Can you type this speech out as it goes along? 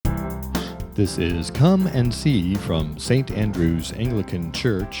This is Come and See from St. Andrew's Anglican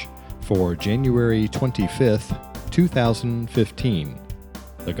Church for January 25th, 2015.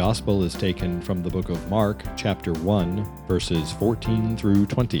 The Gospel is taken from the book of Mark, chapter 1, verses 14 through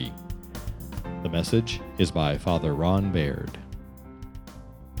 20. The message is by Father Ron Baird.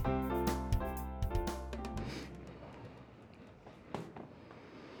 I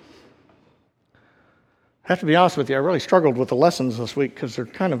have to be honest with you, I really struggled with the lessons this week because they're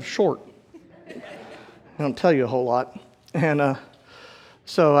kind of short. I don't tell you a whole lot. And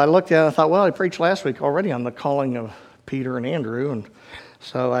so I looked at it and I thought, well, I preached last week already on the calling of Peter and Andrew. And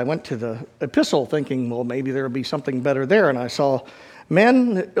so I went to the epistle thinking, well, maybe there would be something better there. And I saw,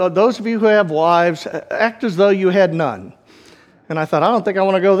 men, those of you who have wives, act as though you had none. And I thought, I don't think I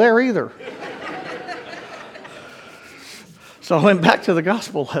want to go there either. So I went back to the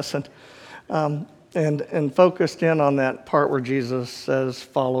gospel lesson. And focused in on that part where Jesus says,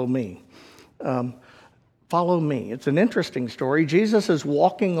 follow me. Follow me. It's an interesting story. Jesus is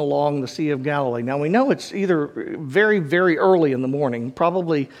walking along the Sea of Galilee. Now, we know it's either very, very early in the morning,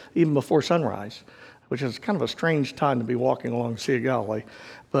 probably even before sunrise, which is kind of a strange time to be walking along the Sea of Galilee.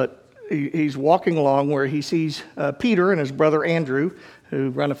 But he's walking along where he sees Peter and his brother Andrew, who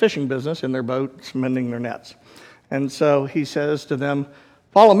run a fishing business in their boats, mending their nets. And so he says to them,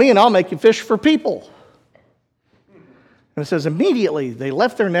 follow me and I'll make you fish for people. And it says immediately they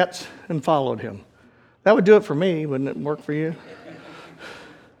left their nets and followed him. That would do it for me, wouldn't it work for you?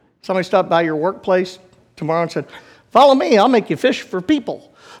 Somebody stopped by your workplace tomorrow and said, follow me, I'll make you fish for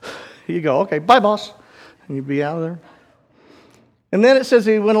people. You go, okay, bye boss. And you'd be out of there. And then it says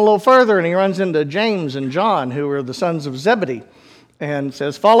he went a little further and he runs into James and John, who were the sons of Zebedee, and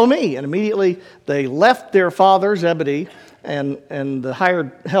says, follow me. And immediately they left their father, Zebedee, and the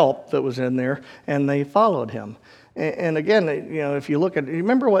hired help that was in there, and they followed him. And again, you know, if you look at, you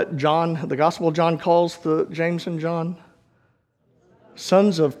remember what John, the Gospel of John calls the James and John?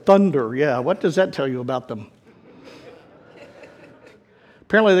 Sons of thunder. Yeah, what does that tell you about them?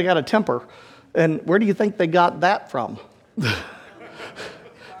 Apparently they got a temper. And where do you think they got that from?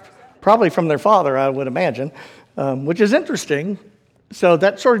 Probably from their father, I would imagine, which is interesting. So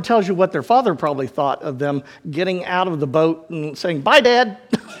that sort of tells you what their father probably thought of them getting out of the boat and saying, bye, Dad,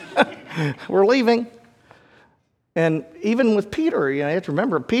 we're leaving. And even with Peter, you have to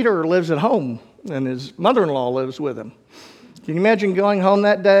remember, Peter lives at home and his mother-in-law lives with him. Can you imagine going home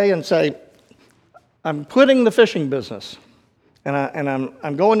that day and say, I'm quitting the fishing business and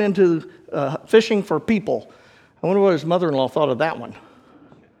I'm going into fishing for people. I wonder what his mother-in-law thought of that one.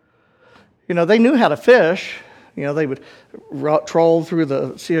 You know, they knew how to fish. You know, they would troll through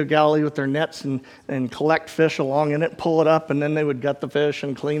the Sea of Galilee with their nets and collect fish along in it, pull it up, and then they would gut the fish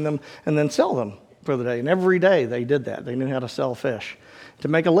and clean them and then sell them for the day. And every day they did that. They knew how to sell fish to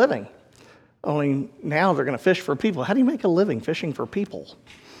make a living. Only now they're going to fish for people. How do you make a living fishing for people?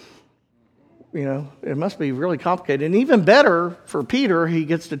 You know, it must be really complicated. And even better for Peter, he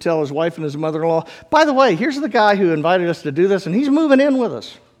gets to tell his wife and his mother-in-law, by the way, here's the guy who invited us to do this, and he's moving in with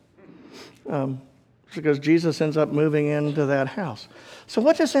us. Because Jesus ends up moving into that house. So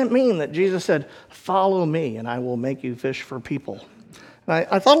what does that mean that Jesus said, follow me and I will make you fish for people? And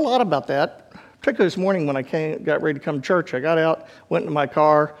I thought a lot about that, particularly this morning when I got ready to come to church. I got out, went into my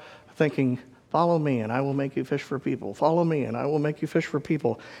car thinking, follow me and I will make you fish for people. Follow me and I will make you fish for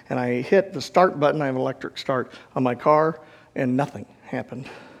people. And I hit the start button, I have electric start on my car, and nothing happened.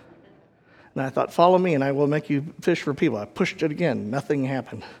 And I thought, follow me and I will make you fish for people. I pushed it again, nothing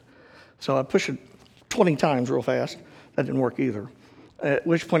happened. So I pushed it 20 times real fast. That didn't work either. At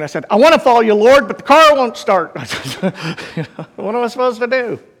which point I said, I want to follow you, Lord, but the car won't start. What am I supposed to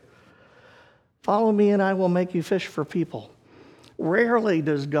do? Follow me and I will make you fish for people. Rarely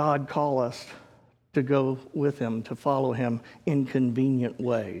does God call us to go with him, to follow him in convenient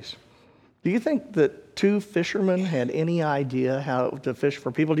ways. Do you think that two fishermen had any idea how to fish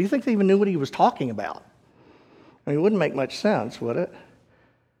for people? Do you think they even knew what he was talking about? I mean, it wouldn't make much sense, would it?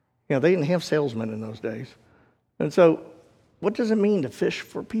 You know, they didn't have salesmen in those days. And so what does it mean to fish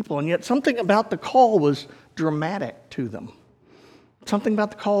for people? And yet something about the call was dramatic to them. Something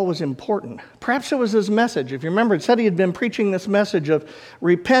about the call was important. Perhaps it was his message. If you remember, it said he had been preaching this message of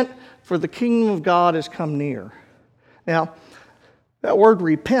repent, for the kingdom of God has come near. Now, that word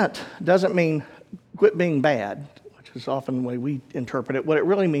repent doesn't mean quit being bad, which is often the way we interpret it. What it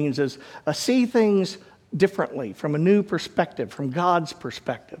really means is see things differently, from a new perspective, from God's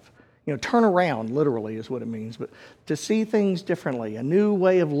perspective. You know, turn around, literally, is what it means. But to see things differently, a new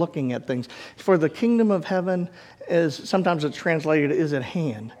way of looking at things. For the kingdom of heaven is, sometimes it's translated, is at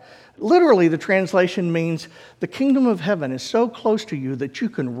hand. Literally, the translation means the kingdom of heaven is so close to you that you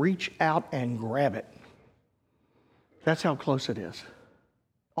can reach out and grab it. That's how close it is.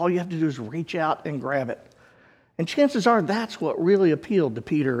 All you have to do is reach out and grab it. And chances are that's what really appealed to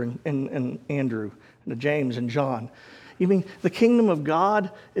Peter and Andrew, and to James and John. You mean the kingdom of God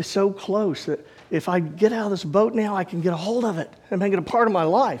is so close that if I get out of this boat now, I can get a hold of it and make it a part of my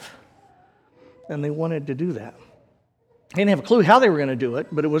life. And they wanted to do that. They didn't have a clue how they were going to do it,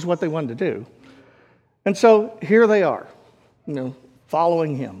 but it was what they wanted to do. And so here they are,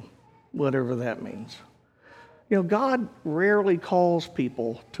 following him, whatever that means. God rarely calls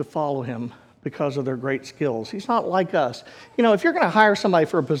people to follow him because of their great skills. He's not like us. If you're going to hire somebody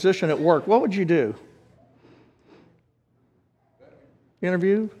for a position at work, what would you do?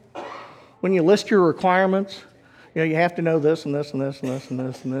 Interview? When you list your requirements, you have to know this and this and this and this and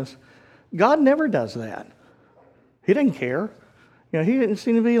this and this. God never does that. He didn't care. He didn't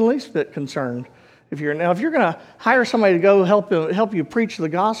seem to be the least bit concerned. If you're going to hire somebody to go help you preach the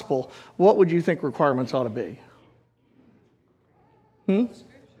gospel, what would you think requirements ought to be? You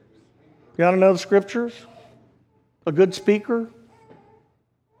ought to know the scriptures? A good speaker?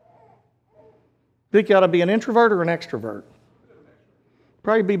 Think you ought to be an introvert or an extrovert?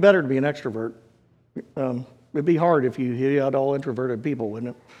 Probably be better to be an extrovert. It'd be hard if you had all introverted people,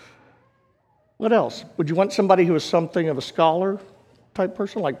 wouldn't it? What else? Would you want somebody who was something of a scholar type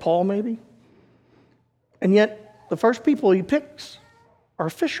person, like Paul maybe? And yet, the first people he picks are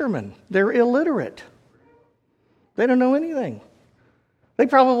fishermen. They're illiterate. They don't know anything. They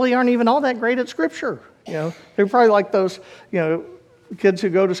probably aren't even all that great at Scripture. They're probably like those, kids who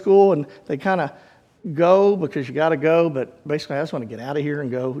go to school and they kind of go because you got to go, but basically I just want to get out of here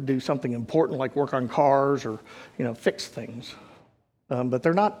and go do something important like work on cars or, fix things. But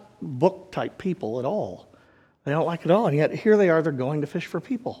they're not book-type people at all. They don't like it at all, and yet here they are, they're going to fish for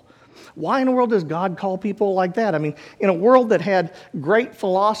people. Why in the world does God call people like that? I mean, in a world that had great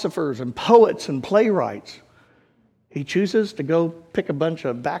philosophers and poets and playwrights, he chooses to go pick a bunch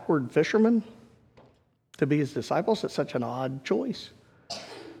of backward fishermen to be his disciples. It's such an odd choice.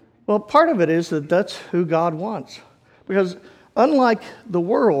 Well, part of it is that that's who God wants. Because unlike the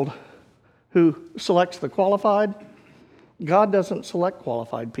world who selects the qualified, God doesn't select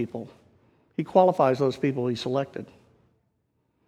qualified people. He qualifies those people he selected.